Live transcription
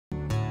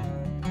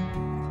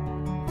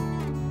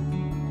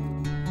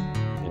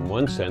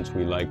one sense,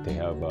 we like to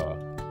have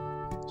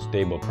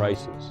stable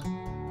prices.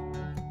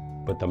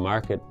 But the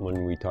market,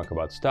 when we talk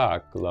about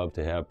stock, love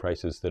to have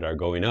prices that are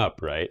going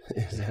up, right?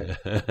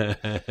 Exactly.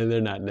 They're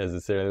not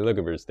necessarily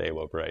looking for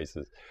stable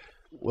prices.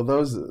 Well,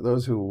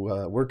 those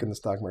who work in the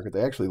stock market,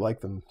 they actually like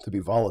them to be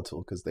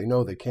volatile because they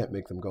know they can't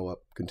make them go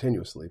up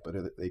continuously, but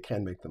they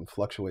can make them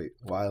fluctuate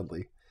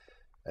wildly.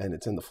 And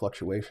it's in the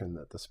fluctuation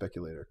that the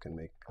speculator can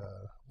make,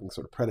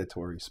 sort of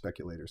predatory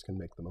speculators can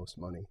make the most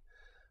money.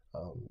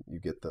 You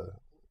get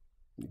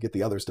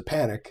the others to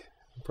panic,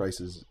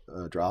 prices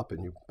drop,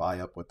 and you buy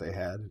up what they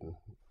had, and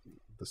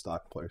the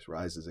stock price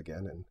rises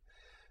again. And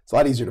it's a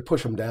lot easier to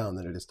push them down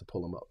than it is to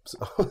pull them up.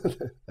 So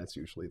that's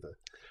usually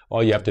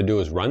all you have to do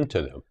is run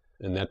to them,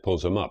 and that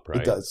pulls them up,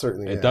 right? It does,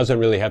 certainly. It doesn't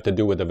really have to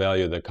do with the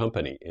value of the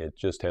company. It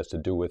just has to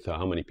do with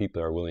how many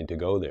people are willing to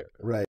go there.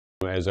 Right.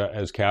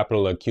 As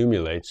capital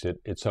accumulates,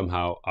 it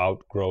somehow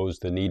outgrows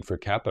the need for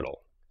capital.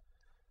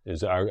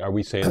 Are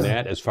we saying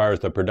that as far as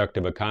the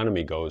productive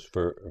economy goes,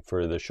 for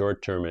the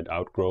short term, it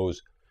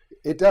outgrows?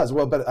 It does.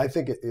 Well, but I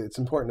think it's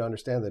important to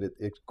understand that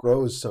it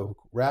grows so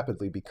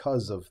rapidly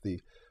because of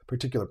the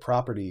particular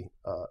property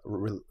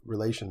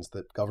relations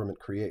that government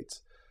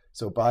creates.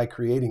 So by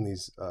creating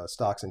these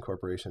stocks and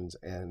corporations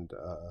and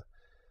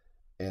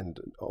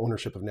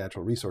ownership of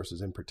natural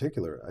resources in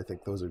particular, I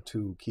think those are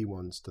two key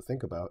ones to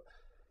think about.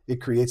 It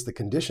creates the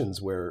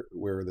conditions where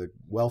the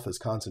wealth is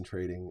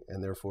concentrating,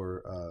 and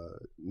therefore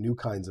new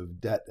kinds of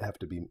debt have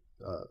to be.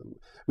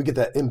 We get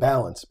that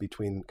imbalance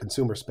between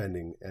consumer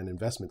spending and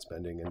investment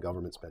spending and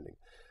government spending.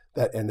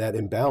 That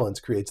imbalance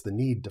creates the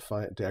need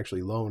to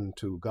actually loan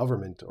to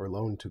government or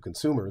loan to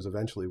consumers.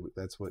 Eventually,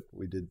 that's what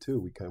we did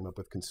too. We came up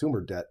with consumer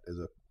debt as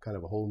a kind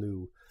of a whole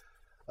new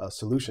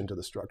solution to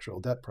the structural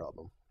debt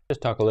problem.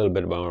 Just talk a little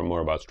bit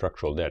more about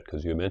structural debt,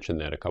 because you mentioned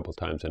that a couple of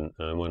times, and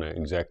I want to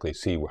exactly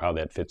see how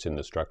that fits in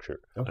the structure.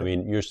 Okay. I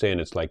mean, you're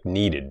saying it's like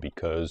needed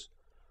because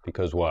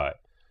why?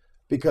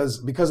 Because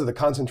of the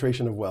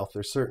concentration of wealth.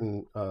 There's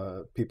certain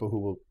people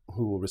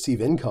who will receive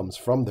incomes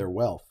from their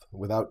wealth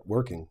without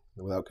working,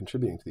 without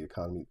contributing to the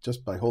economy.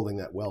 Just by holding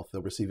that wealth,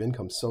 they'll receive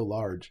income so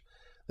large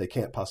they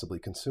can't possibly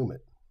consume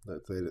it.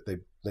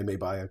 They may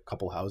buy a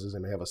couple houses. They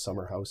may have a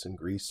summer house in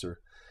Greece, or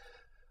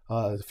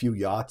a few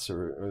yachts,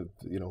 or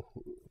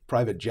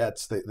private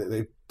jets.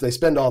 They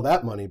spend all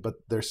that money, but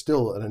there's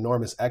still an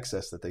enormous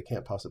excess that they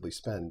can't possibly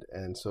spend.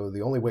 And so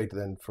the only way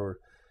then for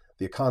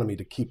the economy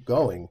to keep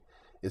going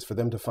is for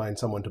them to find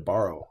someone to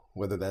borrow,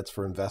 whether that's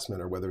for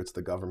investment or whether it's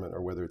the government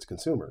or whether it's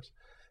consumers.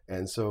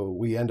 And so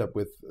we end up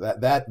with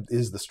that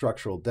is the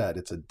structural debt.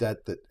 It's a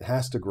debt that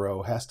has to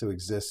grow, has to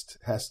exist,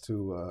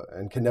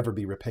 and can never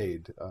be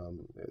repaid.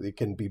 It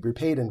can be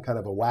repaid in kind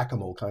of a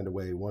whack-a-mole kind of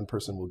way. One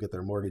person will get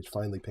their mortgage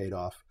finally paid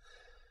off.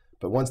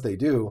 But once they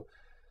do,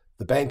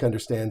 the bank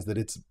understands that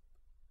it's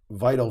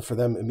vital for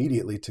them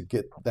immediately to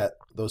get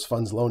those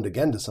funds loaned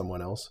again to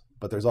someone else.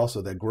 But there's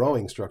also that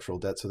growing structural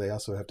debt, so they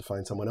also have to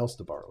find someone else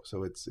to borrow.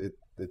 So it's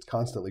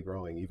constantly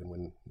growing, even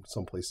when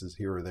some places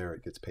here or there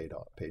it gets paid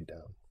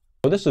down.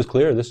 Well, this is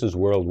clear. This is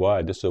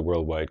worldwide. This is a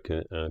worldwide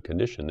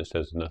condition. This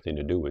has nothing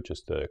to do with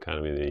just the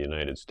economy of the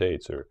United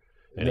States or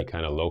any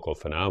kind of local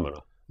phenomena.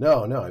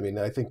 No. I mean,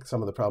 I think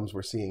some of the problems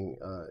we're seeing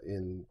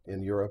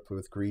in Europe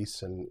with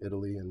Greece and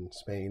Italy and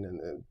Spain,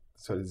 and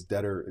so it's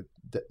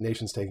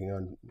nations taking on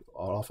an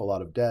awful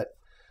lot of debt.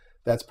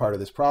 That's part of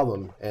this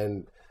problem.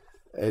 And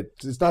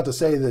it's not to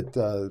say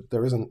that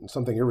there isn't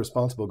something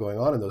irresponsible going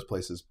on in those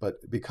places, but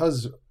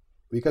because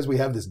we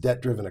have this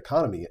debt-driven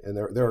economy, and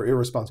there are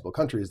irresponsible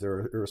countries, there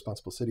are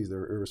irresponsible cities, there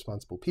are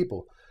irresponsible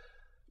people,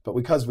 but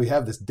because we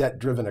have this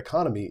debt-driven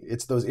economy,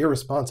 it's those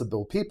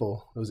irresponsible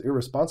people, those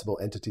irresponsible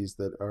entities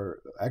that are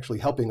actually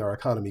helping our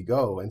economy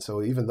go. And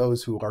so even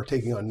those who are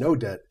taking on no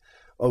debt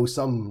owe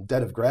some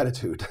debt of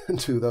gratitude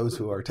to those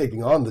who are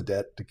taking on the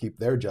debt to keep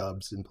their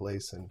jobs in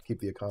place and keep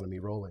the economy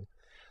rolling.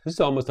 This is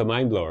almost a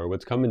mind blower.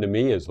 What's coming to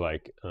me is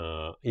like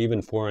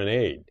even foreign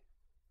aid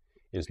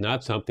is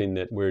not something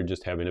that we're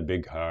just having a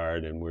big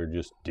heart and we're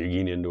just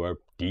digging into our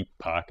deep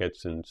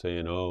pockets and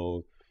saying,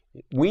 oh,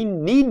 we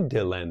need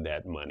to lend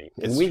that money.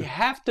 And we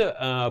have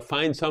to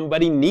find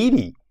somebody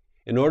needy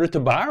in order to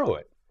borrow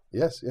it.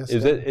 Yes.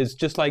 It's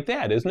just like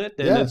that, isn't it?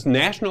 And it's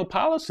national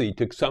policy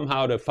to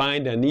somehow to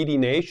find a needy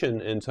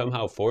nation and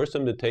somehow force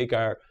them to take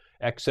our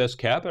excess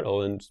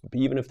capital, and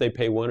even if they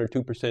pay 1 or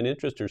 2%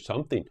 interest or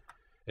something,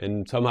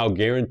 and somehow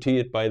guarantee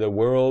it by the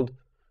world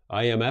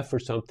IMF or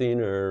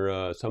something,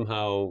 or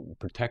somehow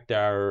protect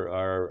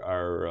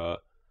our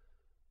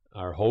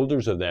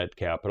holders of that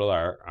capital,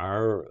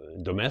 our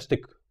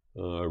domestic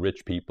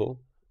rich people.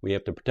 We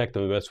have to protect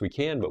them the best we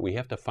can, but we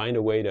have to find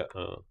a way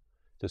to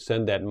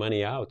send that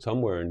money out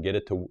somewhere and get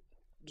it to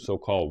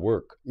so-called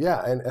work.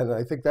 Yeah, and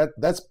I think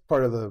that's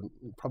part of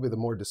probably the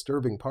more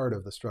disturbing part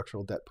of the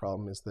structural debt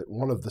problem, is that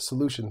one of the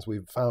solutions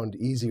we've found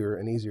easier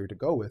and easier to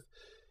go with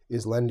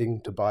is lending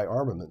to buy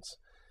armaments.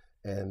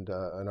 And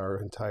our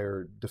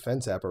entire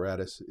defense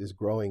apparatus is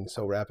growing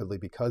so rapidly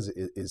because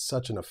it is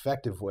such an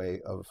effective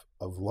way of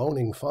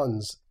loaning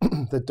funds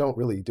that don't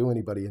really do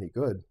anybody any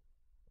good,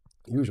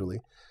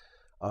 usually,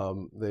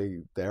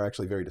 They're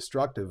actually very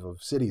destructive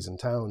of cities and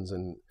towns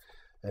and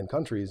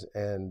countries,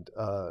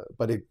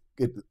 but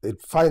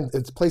it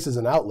places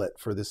an outlet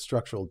for this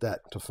structural debt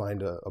to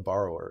find a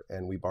borrower,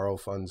 and we borrow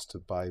funds to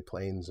buy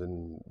planes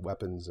and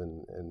weapons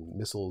and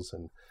missiles,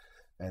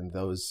 and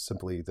those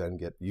simply then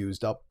get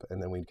used up,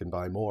 and then we can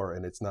buy more,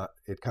 and it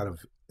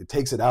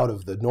takes it out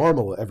of the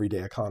normal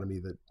everyday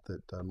economy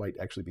that might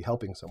actually be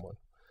helping someone.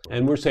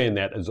 And we're saying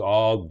that is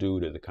all due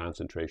to the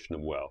concentration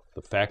of wealth.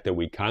 The fact that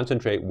we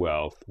concentrate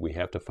wealth, we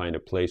have to find a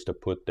place to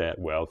put that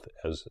wealth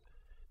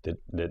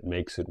that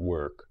makes it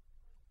work,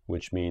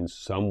 which means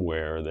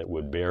somewhere that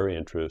would bear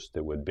interest,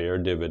 that would bear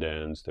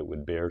dividends, that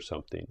would bear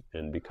something.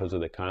 And because of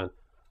the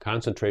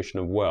concentration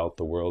of wealth,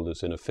 the world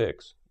is in a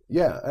fix.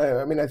 Yeah,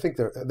 I mean, I think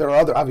there are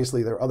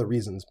other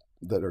reasons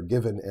that are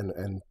given,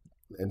 and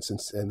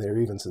they're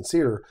even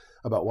sincere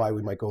about why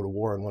we might go to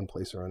war in one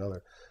place or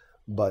another.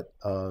 But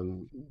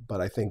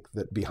I think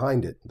that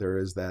behind it there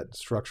is that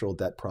structural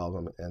debt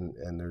problem,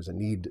 and there's a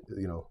need,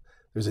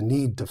 there's a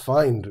need to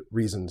find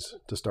reasons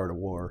to start a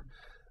war,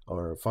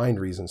 or find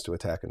reasons to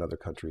attack another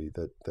country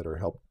that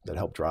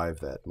help drive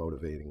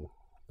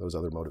those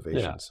other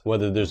motivations. Yeah.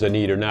 Whether there's a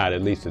need or not,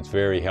 at least it's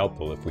very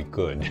helpful if we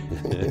could,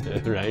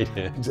 right?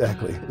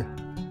 Exactly.